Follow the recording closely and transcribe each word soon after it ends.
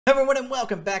Everyone, and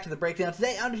welcome back to the breakdown.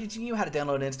 Today I'm teaching you how to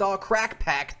download and install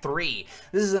Crackpack 3.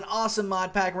 This is an awesome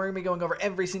mod pack. We're going to be going over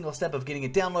every single step of getting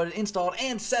it downloaded, installed,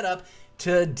 and set up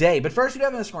today. But first, we do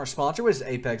have a smart sponsor, which is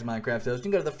Apex Minecraft Host. You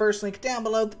can go to the first link down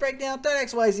below, the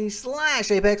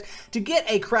breakdown.xyz/Apex, to get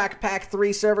a Crackpack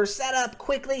 3 server set up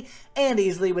quickly and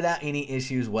easily without any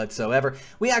issues whatsoever.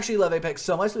 We actually love Apex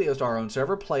so much that we host our own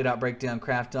server,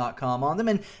 play.breakdowncraft.com, on them.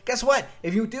 And guess what?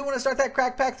 If you do want to start that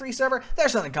Crackpack 3 server,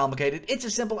 there's nothing complicated. It's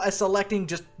as simple as selecting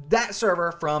just that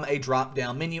server from a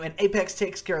drop-down menu, and Apex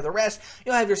takes care of the rest.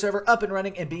 You'll have your server up and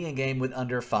running and be in game with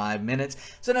under 5 minutes.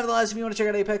 So nevertheless, if you want to check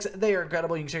out Apex, they are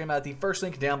incredible. You can check them out at the first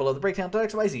link down below, the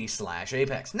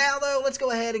breakdown.xyz/Apex. Now though, let's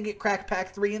go ahead and get Crackpack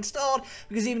 3 installed,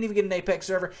 because even if you get an Apex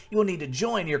server, you will need to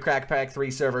join your Crackpack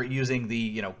 3 server using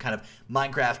the, kind of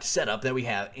Minecraft setup that we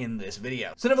have in this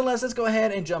video. So nevertheless, let's go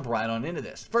ahead and jump right on into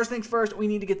this. First things first, we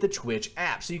need to get the Twitch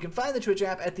app. So you can find the Twitch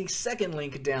app at the second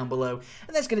link down below,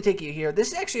 and that's going to take you here. This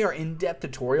is actually our in-depth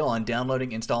tutorial on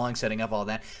downloading, installing, setting up all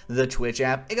that, the Twitch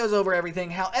app. It goes over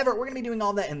everything. However, we're going to be doing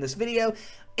all that in this video.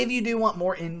 If you do want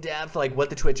more in-depth, like what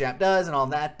the Twitch app does and all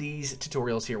that, these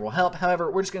tutorials here will help.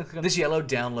 However, we're just going to click on this yellow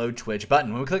download Twitch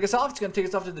button. When we click this off, it's going to take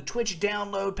us off to the Twitch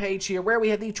download page here, where we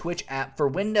have the Twitch app for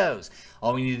Windows.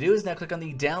 All we need to do is now click on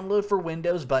the download for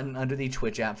Windows button under the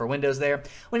Twitch app for Windows there.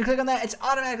 When you click on that, it's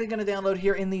automatically going to download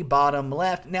here in the bottom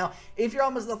left. Now, if you're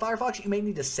on Mozilla Firefox, you may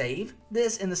need to save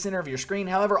this in the center of your screen.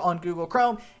 However, on Google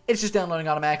Chrome, it's just downloading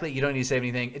automatically. You don't need to save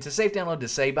anything. It's a safe download to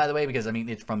save, by the way, because, I mean,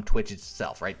 it's from Twitch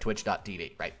itself, right?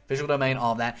 Twitch.tv, right? Official domain,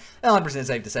 all of that. 100%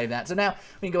 safe to save that. So now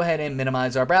we can go ahead and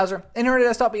minimize our browser. And here on our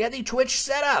desktop, we have the Twitch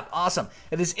setup. Awesome.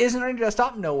 If this isn't on your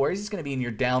desktop, no worries. It's going to be in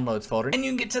your downloads folder. And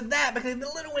you can get to that because the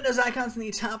little Windows icons in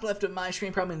the top left of my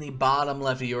screen, probably in the bottom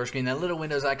left of your screen, that little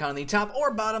Windows icon in the top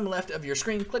or bottom left of your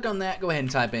screen. Click on that. Go ahead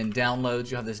and type in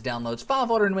downloads. You'll have this downloads file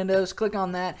folder in Windows. Click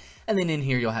on that. And then in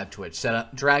here, you'll have Twitch set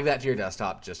up. Drag that to your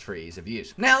desktop just for ease of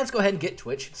use. Now let's go ahead and get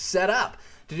Twitch set up.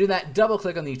 To do that, double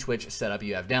click on the Twitch setup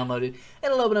you have downloaded.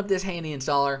 It'll open up this handy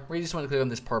installer where you just want to click on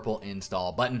this purple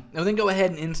install button. And then go ahead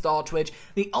and install Twitch.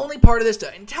 The only part of this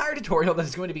entire tutorial that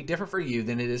is going to be different for you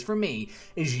than it is for me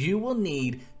is you will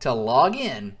need to log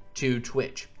in to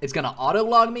Twitch. It's going to auto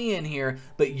log me in here,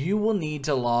 but you will need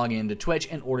to log into Twitch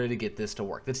in order to get this to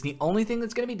work. That's the only thing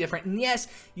that's going to be different. And yes,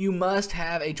 you must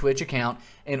have a Twitch account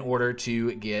in order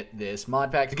to get this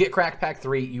mod pack. To get Crackpack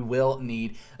 3, you will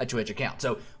need a Twitch account.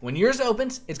 So when yours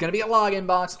opens, it's going to be a login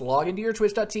box. Log into your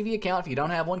twitch.tv account. If you don't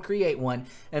have one, create one.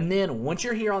 And then once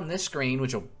you're here on this screen,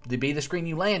 which will be the screen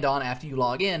you land on after you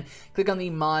log in, click on the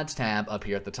mods tab up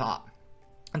here at the top.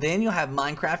 And then you'll have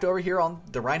Minecraft over here on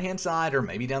the right-hand side, or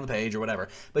maybe down the page or whatever.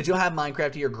 But you'll have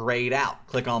Minecraft here grayed out.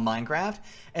 Click on Minecraft,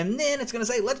 and then it's going to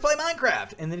say, let's play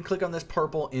Minecraft. And then click on this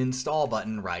purple install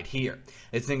button right here.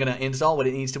 It's then going to install what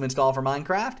it needs to install for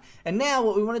Minecraft. And now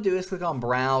what we want to do is click on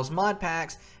Browse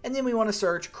Modpacks, and then we want to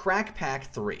search Crackpack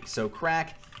 3. So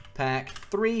Crackpack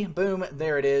 3, boom,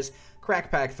 there it is.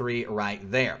 Crackpack 3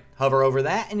 right there. Hover over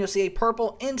that and you'll see a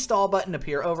purple install button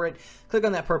appear over it. Click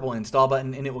on that purple install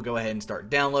button and it will go ahead and start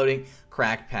downloading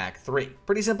Crackpack 3.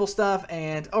 Pretty simple stuff,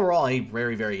 and overall a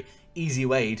very, very easy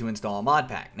way to install a mod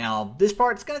pack. Now, this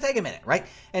part's going to take a minute, right?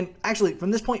 And actually,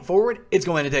 from this point forward, it's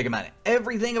going to take a minute.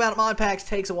 Everything about mod packs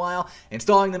takes a while.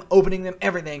 Installing them, opening them,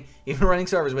 everything, even running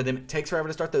servers with them, it takes forever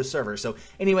to start those servers. So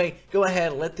anyway, go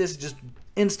ahead, let this just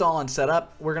install and set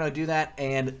up. We're going to do that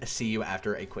and see you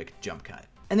after a quick jump cut.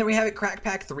 And there we have it.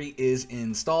 Crackpack 3 is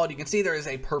installed. You can see there is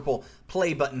a purple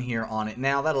play button here on it.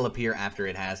 Now that'll appear after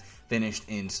it has finished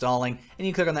installing, and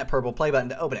you click on that purple play button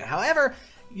to open it. However,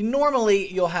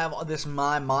 normally you'll have this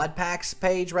My Modpacks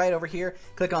page right over here.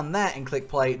 Click on that and click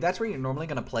play. That's where you're normally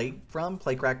going to play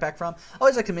Crackpack from. I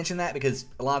always like to mention that because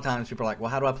a lot of times people are like, well,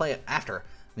 how do I play it after?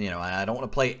 I don't want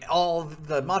to play all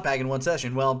the mod pack in one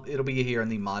session. Well, it'll be here in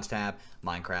the mods tab,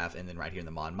 Minecraft, and then right here in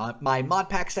the My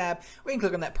Modpacks tab, where you can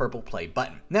click on that purple play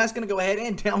button. Now it's going to go ahead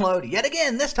and download, yet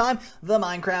again, this time, the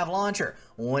Minecraft launcher.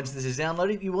 Once this is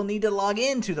downloaded, you will need to log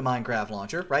into the Minecraft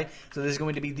launcher, right? So this is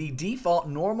going to be the default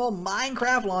normal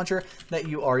Minecraft launcher that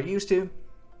you are used to.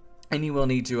 And you will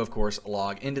need to, of course,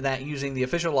 log into that using the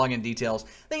official login details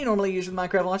that you normally use with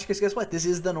Minecraft Launcher, because guess what? This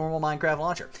is the normal Minecraft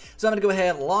Launcher. So I'm going to go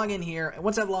ahead, log in here, and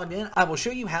once I've logged in, I will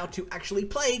show you how to actually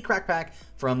play Crackpack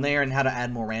from there and how to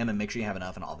add more RAM and make sure you have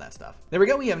enough and all that stuff. There we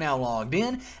go. We have now logged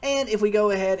in, and if we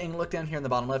go ahead and look down here in the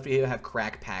bottom left, we have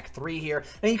Crackpack 3 here.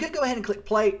 Now you could go ahead and click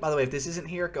play. By the way, if this isn't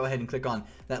here, go ahead and click on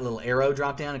that little arrow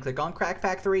drop down and click on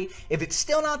Crackpack 3. If it's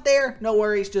still not there, no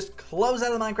worries. Just close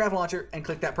out of the Minecraft Launcher and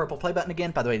click that purple play button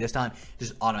again. By the way, this time time,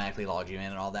 just automatically logs you in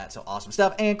and all that. So awesome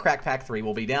stuff. And Crackpack 3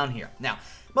 will be down here. Now,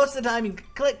 most of the time, you can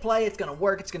click play, it's going to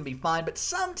work, it's going to be fine, but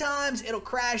sometimes it'll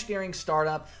crash during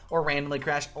startup or randomly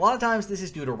crash. A lot of times, this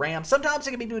is due to RAM. Sometimes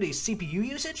it can be due to CPU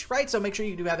usage, right? So make sure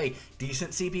you do have a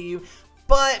decent CPU.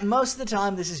 But most of the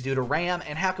time, this is due to RAM,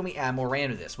 and how can we add more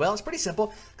RAM to this? Well, it's pretty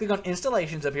simple. Click on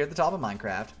Installations up here at the top of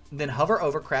Minecraft, then hover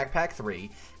over Crackpack 3,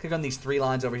 click on these 3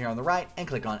 lines over here on the right, and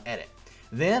click on Edit.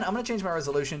 Then I'm going to change my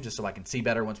resolution just so I can see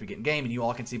better once we get in game, and you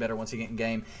all can see better once you get in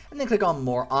game. And then click on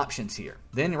More Options here.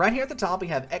 Then right here at the top, we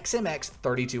have XMX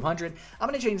 3200. I'm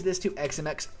going to change this to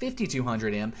XMX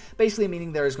 5200M, basically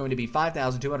meaning there is going to be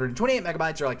 5,228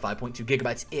 megabytes, or like 5.2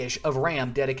 gigabytes-ish of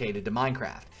RAM dedicated to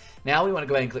Minecraft. Now we want to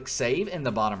go ahead and click Save in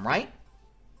the bottom right.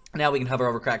 Now we can hover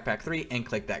over Crackpack 3 and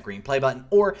click that green play button,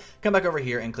 or come back over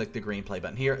here and click the green play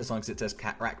button here, as long as it says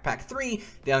Crackpack 3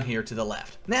 down here to the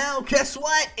left. Now, guess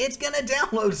what? It's going to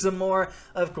download some more.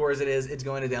 Of course it is. It's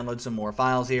going to download some more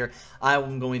files here.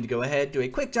 I'm going to go ahead, do a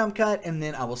quick jump cut, and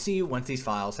then I will see you once these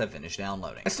files have finished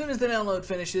downloading. As soon as the download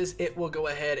finishes, it will go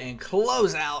ahead and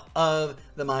close out of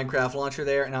the Minecraft launcher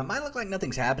there. Now, it might look like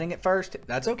nothing's happening at first.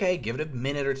 That's okay. Give it a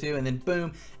minute or two, and then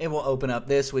boom, it will open up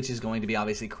this, which is going to be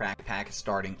obviously Crackpack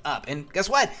starting up. And guess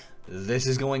what? This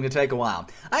is going to take a while.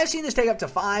 I have seen this take up to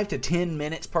 5 to 10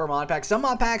 minutes per mod pack. Some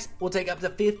mod packs will take up to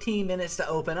 15 minutes to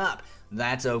open up.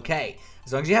 That's okay.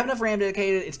 As long as you have enough RAM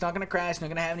dedicated, it's not going to crash, not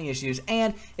going to have any issues.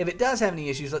 And if it does have any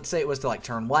issues, let's say it was to like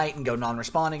turn white and go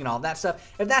non-responding and all that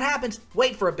stuff, if that happens,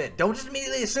 wait for a bit. Don't just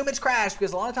immediately assume it's crashed,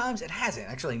 because a lot of times it hasn't.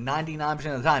 Actually, 99%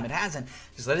 of the time it hasn't.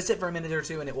 Just let it sit for a minute or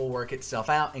two and it will work itself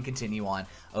out and continue on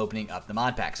opening up the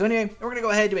mod pack. So anyway, we're going to go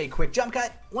ahead and do a quick jump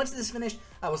cut. Once this is finished,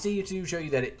 I will see you to show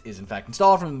you that it is in fact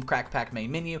installed from the Crackpack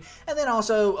main menu, and then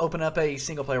also open up a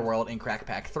single player world in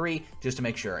Crackpack 3 just to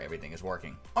make sure everything is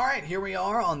working. Alright, here we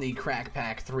are on the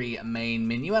Crackpack 3 main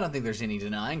menu. I don't think there's any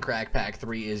denying Crackpack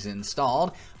 3 is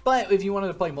installed, but if you wanted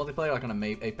to play multiplayer like on an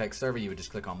Apex server, you would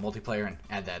just click on multiplayer and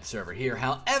add that server here.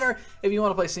 However, if you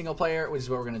want to play single player, which is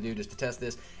what we're going to do just to test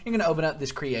this, you're going to open up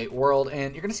this create world,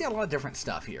 and you're going to see a lot of different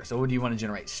stuff here. So do you want to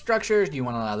generate structures? Do you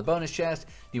want to allow the bonus chest?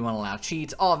 Do you want to allow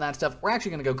cheats? All of that stuff. We're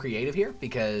actually going to go creative here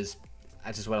because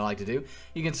that's just what I like to do.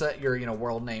 You can set your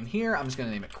world name here. I'm just going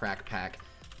to name it Crackpack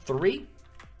 3.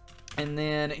 And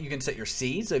then you can set your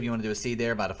seed. So if you want to do a seed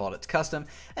there, by default it's custom.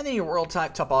 And then your world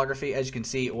type, topography. As you can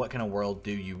see, what kind of world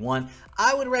do you want?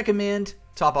 I would recommend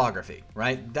topography,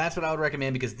 right? That's what I would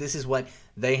recommend, because this is what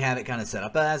they have it kind of set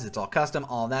up as. It's all custom,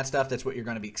 all that stuff. That's what you're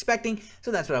going to be expecting. So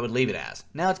that's what I would leave it as.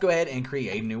 Now let's go ahead and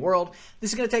create a new world.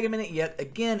 This is going to take a minute yet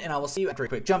again, and I will see you after a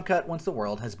quick jump cut once the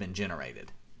world has been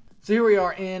generated. So here we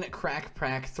are in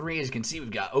Crackpack 3. As you can see, we've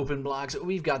got open blocks.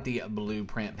 We've got the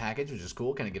blueprint package, which is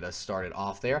cool. Kind of get us started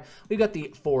off there. We've got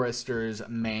the Forester's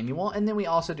Manual. And then we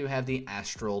also do have the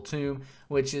Astral Tomb,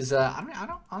 which is, I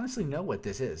don't honestly know what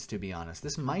this is, to be honest.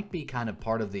 This might be kind of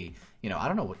part of the, I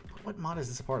don't know, what mod is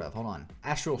this a part of? Hold on.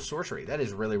 Astral Sorcery. That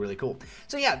is really, really cool.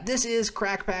 So yeah, this is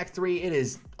Crackpack 3. It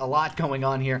is a lot going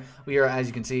on here. We are, as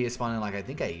you can see, spawning like, I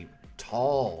think, a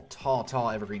tall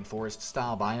evergreen forest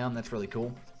style biome. That's really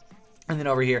cool. And then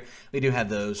over here, we do have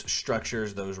those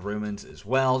structures, those ruins as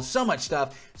well. So much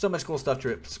stuff, so much cool stuff to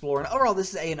explore. And overall,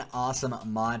 this is an awesome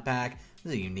mod pack.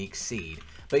 This is a unique seed.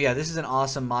 But yeah, this is an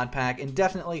awesome mod pack, and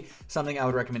definitely something I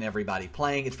would recommend everybody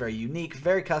playing. It's very unique,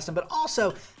 very custom, but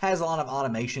also has a lot of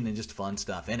automation and just fun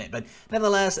stuff in it. But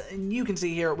nevertheless, you can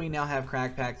see here we now have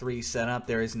Crackpack 3 set up.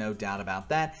 There is no doubt about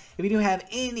that. If you do have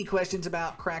any questions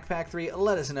about Crackpack 3,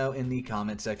 let us know in the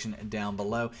comment section down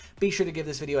below. Be sure to give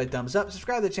this video a thumbs up.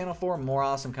 Subscribe to the channel for more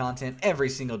awesome content every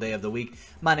single day of the week.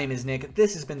 My name is Nick.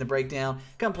 This has been The Breakdown.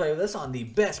 Come play with us on the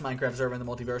best Minecraft server in the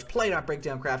multiverse,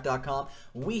 play.breakdowncraft.com.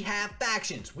 We have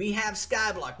factions. We have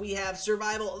Skyblock, we have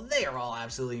Survival. They are all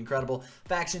absolutely incredible.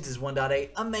 Factions is 1.8,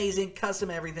 amazing,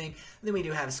 custom everything. Then we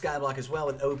do have Skyblock as well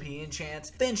with OP enchants,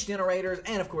 bench generators,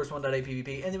 and of course 1.8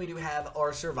 PvP. And then we do have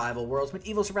our Survival worlds,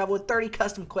 Medieval Survival with 30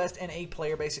 custom quests and a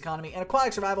player-based economy, and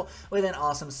Aquatic Survival with an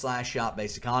awesome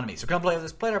 /shop-based economy. So come play with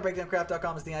us.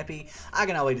 Play.breakdowncraft.com is the IP. I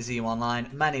cannot wait to see you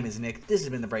online. My name is Nick. This has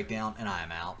been The Breakdown, and I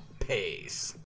am out. Peace.